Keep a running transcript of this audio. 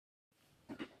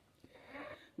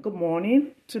Good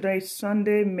morning. Today is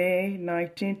Sunday, May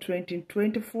 19,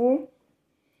 2024.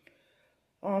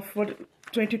 For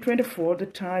 2024, the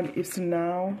time is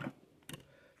now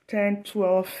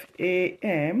 10:12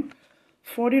 a.m.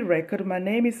 For the record, my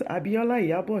name is Abiola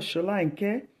Iyabo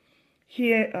Sholanke,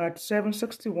 here at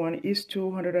 761 East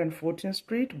 214th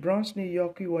Street, Bronx, New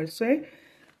York, USA.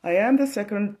 I am the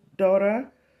second daughter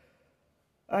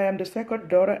and the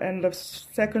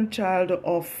second child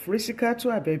of Risikatu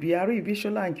Abebiari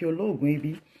Sholanke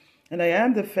Ologwebi, and I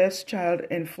am the first child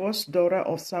and first daughter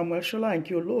of Samuel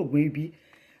Sholanke Ologwebi.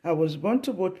 I was born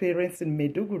to both parents in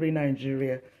Maiduguri,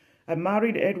 Nigeria. I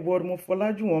married Edward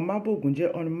Mofolaju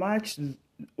Omabogunje on March 8,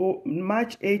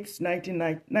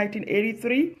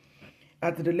 1983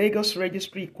 at the Lagos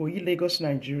Registry, Ikoyi, Lagos,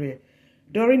 Nigeria.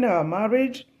 During our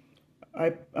marriage,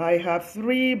 I have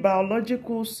three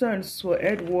biological sons for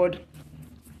Edward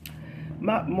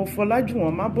Mofolaju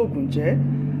Omabogunje.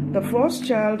 The first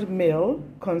child, male,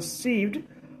 conceived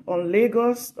in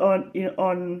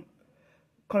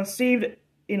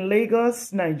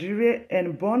Lagos, Nigeria,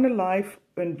 and born alive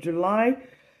on July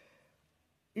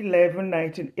 11,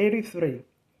 1983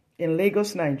 in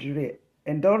Lagos, Nigeria,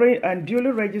 and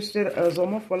duly registered as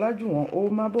Omofolaju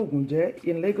Omabogunje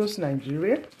in Lagos,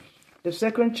 Nigeria. The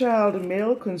second child,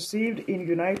 male, conceived in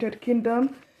United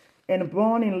Kingdom and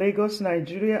born in Lagos,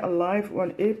 Nigeria, alive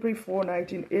on April 4,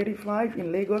 1985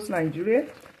 in Lagos, Nigeria,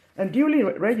 and duly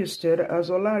registered as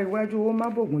Olariwaju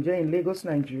Omabogunje in Lagos,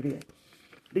 Nigeria.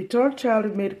 The third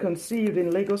child, male, conceived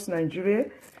in Lagos, Nigeria,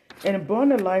 and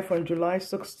born alive on July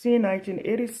 16,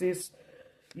 1986,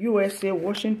 USA,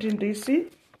 Washington, D.C.,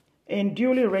 and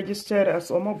duly registered as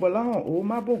Omobolahon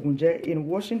Omabogunje in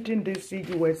Washington, D.C.,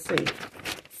 USA.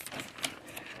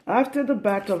 After the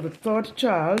birth of the third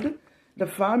child, the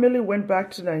family went back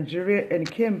to Nigeria and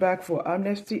came back for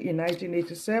amnesty in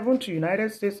 1987 to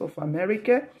United States of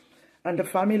America, and the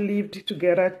family lived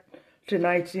together till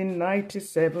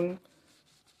 1997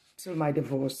 till my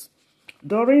divorce.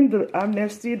 During the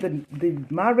amnesty, the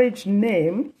marriage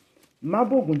name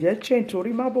Mabogunje changed to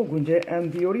Orimabogunje,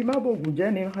 and the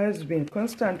Orimabogunje name has been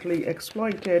constantly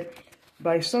exploited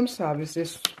by some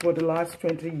services for the last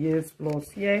 20 years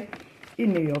plus here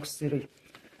in New York City.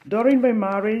 During my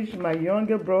marriage, my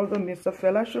younger brother, Mr.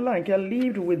 Fela Sholanke,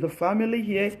 lived with the family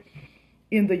here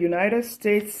in the United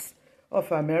States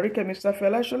of America. Mr.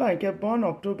 Fela Sholanke, born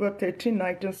October 13,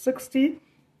 1960,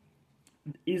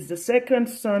 is the second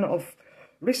son of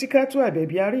Risikatu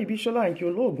Abebiari Sholanke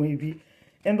Ologwebi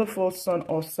and the fourth son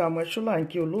of Samuel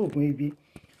Sholanke Ologwebi.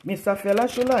 Mr. Fela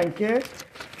Sholanke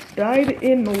died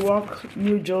in Newark,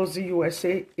 New Jersey,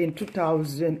 USA in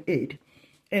 2008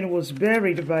 and was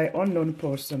buried by unknown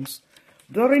persons.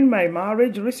 During my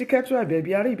marriage, Risikatu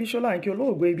Abebiari Sholanke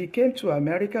Ologwebi came to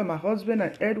America. My husband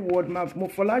and Edward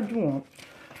Mofolaju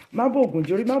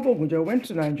Mabogunje went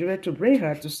to Nigeria to bring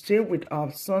her to stay with our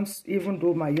sons, even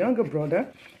though my younger brother,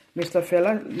 Mr.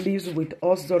 Fela, lives with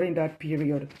us during that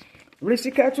period.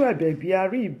 Risikatu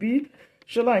Abebiari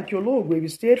Sholanke Ologwebi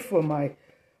stayed for my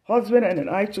husband and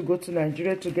I to go to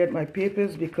Nigeria to get my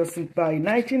papers, because by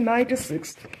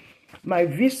 1996, my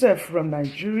visa from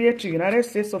Nigeria to United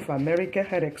States of America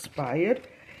had expired.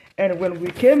 And when we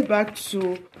came back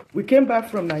from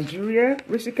Nigeria,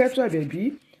 Risikatu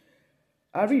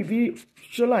Abebiari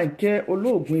Sholanke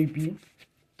Ologwebi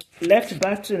left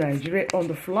back to Nigeria on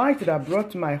the flight that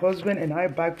brought my husband and I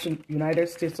back to United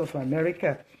States of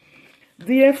America.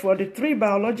 Therefore, the three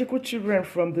biological children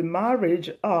from the marriage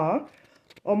are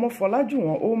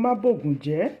Omofolaju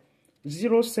Omabogunje,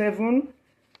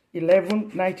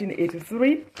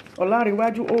 07/11/1983,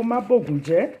 Olariwaju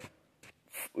Omabogunje,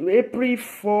 April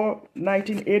 4,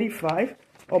 1985,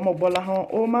 Omobolahon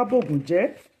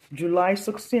Omabogunje, July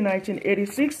 16,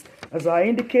 1986. As I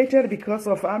indicated, because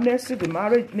of amnesty, the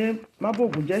marriage name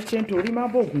Mabogunje changed to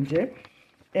Orimabogunje,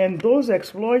 and those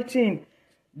exploiting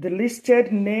the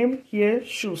listed name here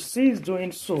should cease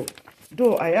doing so.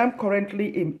 Though I am currently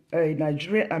in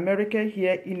Nigeria, America,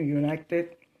 here in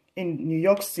New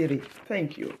York City.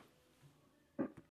 Thank you.